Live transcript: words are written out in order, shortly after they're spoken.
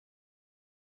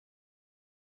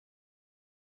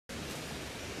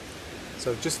So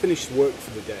I've just finished work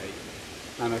for the day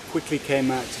and I quickly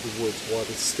came out to the woods while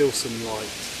there's still some light.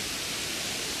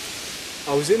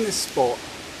 I was in this spot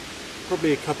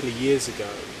probably a couple of years ago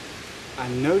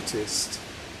and noticed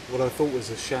what I thought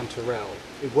was a chanterelle.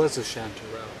 It was a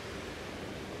chanterelle.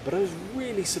 But I was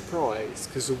really surprised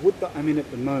because the wood that I'm in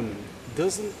at the moment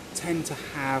doesn't tend to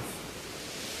have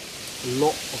a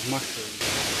lot of mushrooms.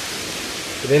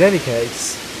 But in any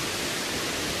case,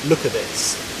 look at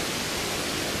this.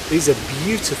 These are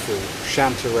beautiful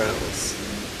chanterelles,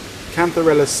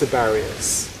 Cantharellus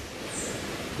cibarius.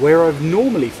 Where I've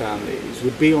normally found these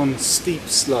would be on steep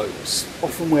slopes,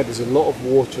 often where there's a lot of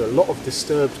water, a lot of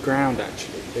disturbed ground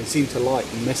actually. They seem to like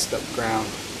messed up ground.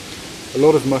 A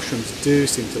lot of mushrooms do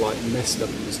seem to like messed up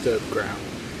and disturbed ground.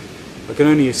 I can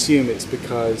only assume it's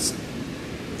because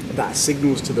that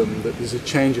signals to them that there's a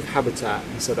change of habitat,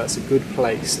 and so that's a good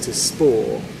place to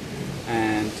spore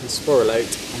and to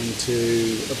sporulate and to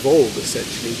evolve,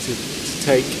 essentially, to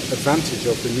take advantage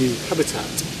of the new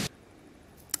habitat.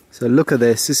 So look at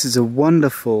this. This is a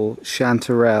wonderful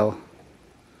chanterelle.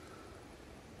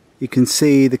 You can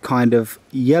see the kind of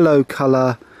yellow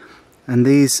colour, and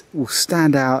these will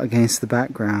stand out against the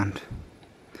background.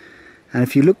 And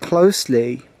if you look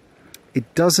closely,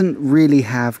 it doesn't really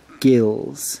have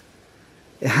gills.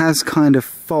 It has kind of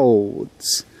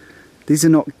folds. These are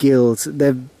not gills.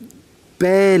 They're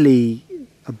barely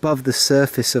above the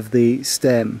surface of the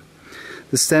stem.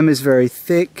 The stem is very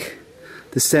thick,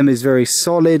 the stem is very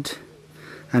solid,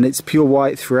 and it's pure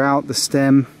white throughout the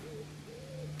stem.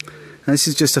 And this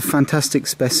is just a fantastic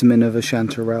specimen of a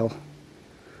chanterelle.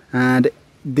 And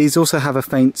these also have a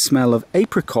faint smell of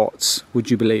apricots,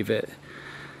 would you believe it?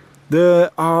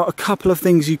 There are a couple of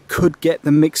things you could get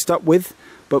them mixed up with,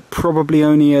 but probably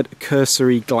only at a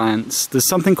cursory glance. There's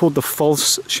something called the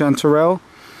false chanterelle,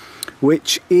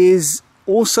 which is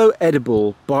also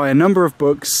edible. By a number of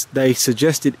books they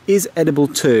suggest it is edible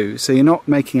too, so you're not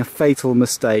making a fatal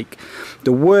mistake.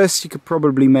 The worst you could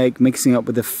probably make mixing up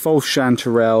with the false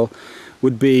chanterelle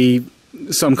would be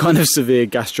some kind of severe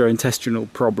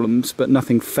gastrointestinal problems, but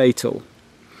nothing fatal.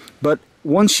 But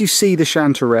once you see the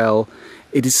chanterelle,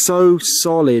 it is so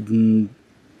solid and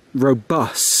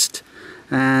robust,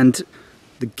 and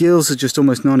the gills are just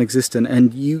almost non-existent,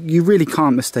 and you really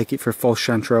can't mistake it for a false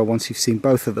chanterelle once you've seen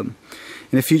both of them.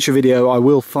 In a future video I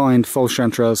will find false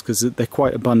chanterelles because they're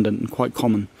quite abundant and quite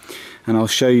common, and I'll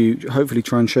show you, hopefully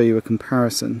try and show you a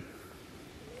comparison.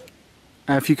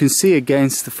 If you can see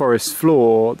against the forest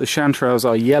floor, the chanterelles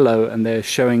are yellow and they're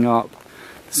showing up.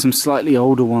 There's some slightly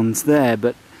older ones there,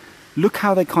 but look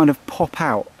how they kind of pop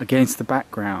out against the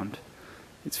background.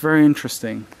 It's very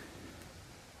interesting.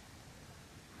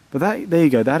 But there you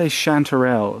go, that is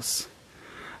chanterelles.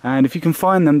 And if you can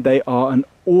find them, they are an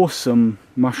awesome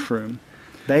mushroom.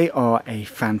 They are a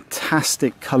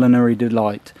fantastic culinary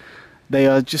delight. They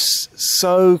are just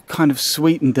so kind of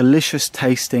sweet and delicious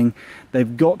tasting.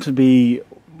 They've got to be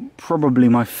probably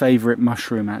my favourite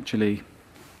mushroom actually.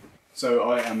 So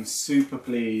I am super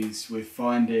pleased with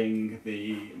finding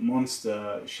the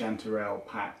monster chanterelle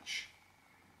patch.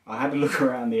 I had a look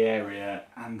around the area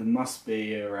and there must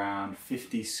be around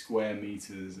 50 square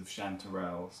meters of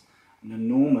chanterelles, an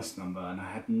enormous number, and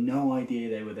I had no idea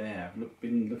they were there. I've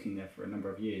been looking there for a number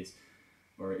of years,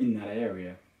 or in that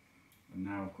area, and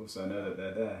now of course I know that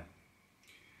they're there.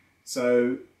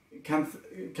 So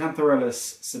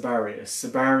Cantharellus cibarius.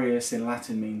 Cibarius in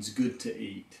Latin means good to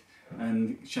eat,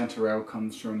 and chanterelle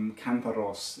comes from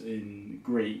cantharos in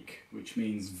Greek, which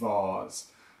means vase.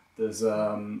 There's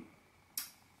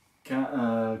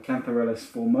Cantharellus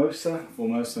formosa.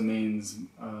 Formosa means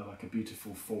like a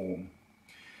beautiful form.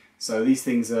 So these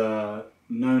things are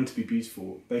known to be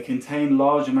beautiful. They contain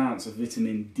large amounts of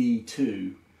vitamin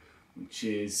D2, which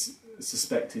is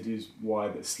suspected is why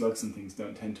the slugs and things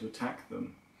don't tend to attack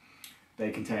them.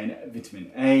 They contain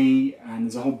vitamin A, and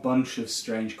there's a whole bunch of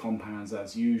strange compounds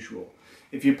as usual.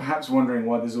 If you're perhaps wondering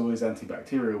why there's always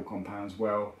antibacterial compounds,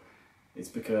 well, it's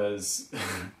because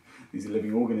these are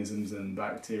living organisms and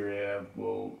bacteria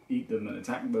will eat them and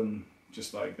attack them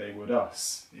just like they would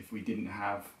us if we didn't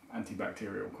have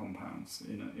antibacterial compounds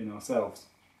in ourselves.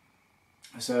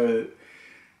 So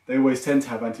they always tend to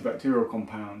have antibacterial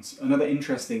compounds. Another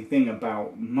interesting thing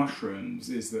about mushrooms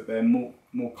is that they're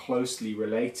more closely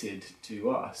related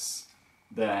to us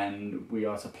than we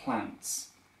are to plants.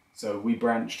 So we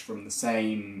branched from the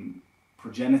same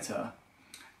progenitor,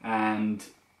 and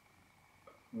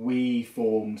we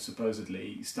form,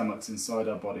 supposedly, stomachs inside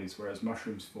our bodies, whereas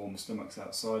mushrooms form stomachs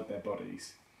outside their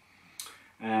bodies.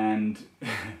 And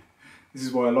this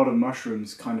is why a lot of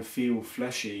mushrooms kind of feel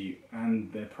fleshy,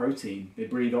 and they're protein. They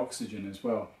breathe oxygen as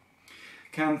well.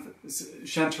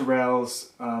 Chanterelles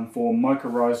form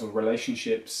mycorrhizal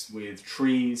relationships with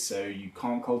trees, so you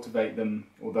can't cultivate them,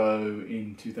 although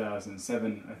in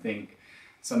 2007 I think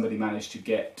somebody managed to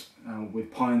get,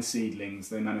 with pine seedlings,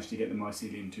 they managed to get the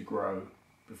mycelium to grow.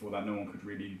 Before that no one could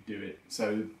really do it,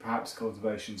 so perhaps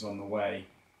cultivation's on the way.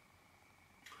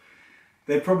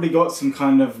 They've probably got some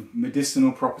kind of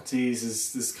medicinal properties,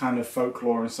 as this kind of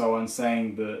folklore and so on,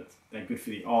 saying that they're good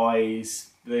for the eyes.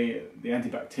 The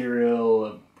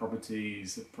antibacterial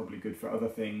properties are probably good for other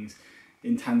things.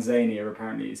 In Tanzania,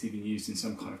 apparently it's even used in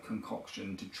some kind of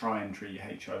concoction to try and treat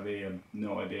HIV. I have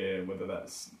no idea whether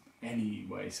that's any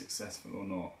way successful or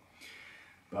not,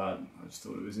 but I just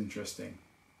thought it was interesting.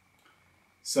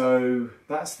 So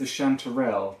that's the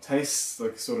chanterelle. Tastes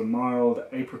like a sort of mild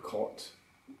apricot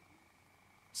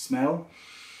smell,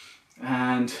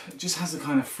 and it just has a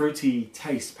kind of fruity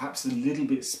taste, perhaps a little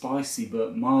bit spicy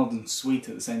but mild and sweet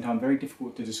at the same time. Very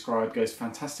difficult to describe. Goes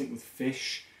fantastic with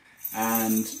fish,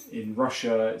 and in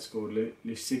Russia it's called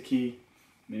lysiki,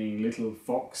 meaning little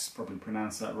fox, probably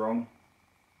pronounced that wrong.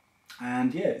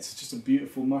 And yeah, it's just a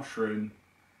beautiful mushroom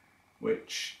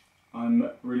which I'm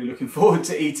really looking forward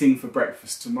to eating for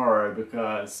breakfast tomorrow,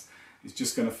 because it's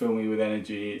just going to fill me with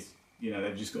energy. It's, you know,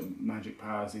 they've just got magic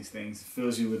powers, these things. It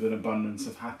fills you with an abundance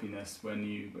of happiness when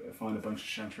you find a bunch of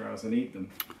chanterelles and eat them.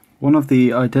 One of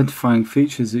the identifying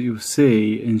features that you'll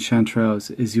see in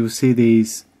chanterelles is you'll see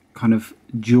these kind of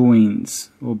joins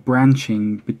or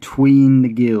branching between the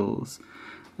gills,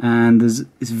 and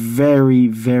it's very,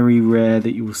 very rare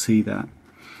that you will see that.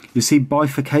 You'll see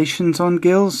bifurcations on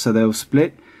gills, so they'll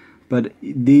split, but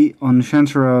on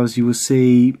chanterelles you will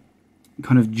see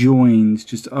kind of joins,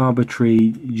 just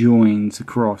arbitrary joins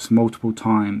across multiple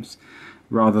times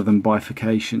rather than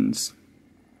bifurcations.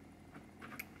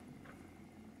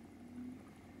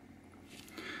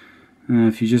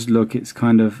 If you just look, it's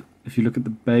kind of, if you look at the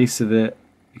base of it,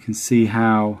 you can see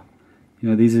how, you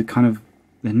know, these are kind of,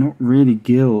 they're not really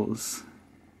gills.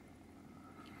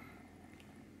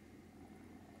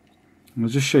 I'll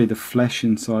just show you the flesh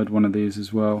inside one of these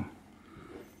as well.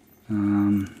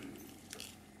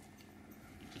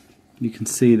 You can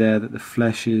see there that the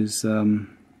flesh is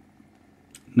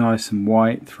nice and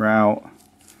white throughout.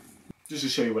 Just to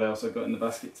show you what else I've got in the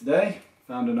basket today.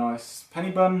 Found a nice penny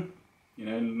bun, you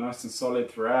know, nice and solid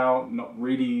throughout, not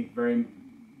really very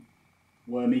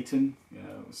worm eaten, you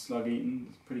know, slug eaten.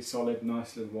 It's pretty solid,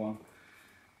 nice little one.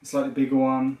 A slightly bigger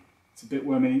one, it's a bit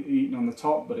worm eaten on the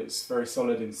top, but it's very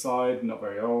solid inside, not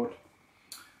very old.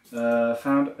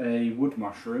 Found a wood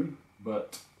mushroom,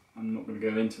 but I'm not going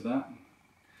to go into that.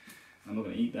 I'm not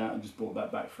going to eat that. I just bought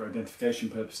that back for identification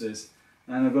purposes.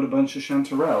 And I've got a bunch of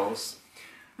chanterelles.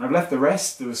 I've left the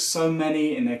rest. There were so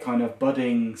many in their kind of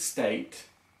budding state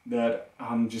that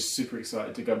I'm just super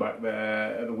excited to go back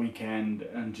there at the weekend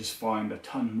and just find a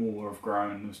ton more have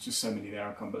grown. There's just so many there,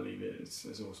 I can't believe it. It's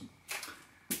awesome.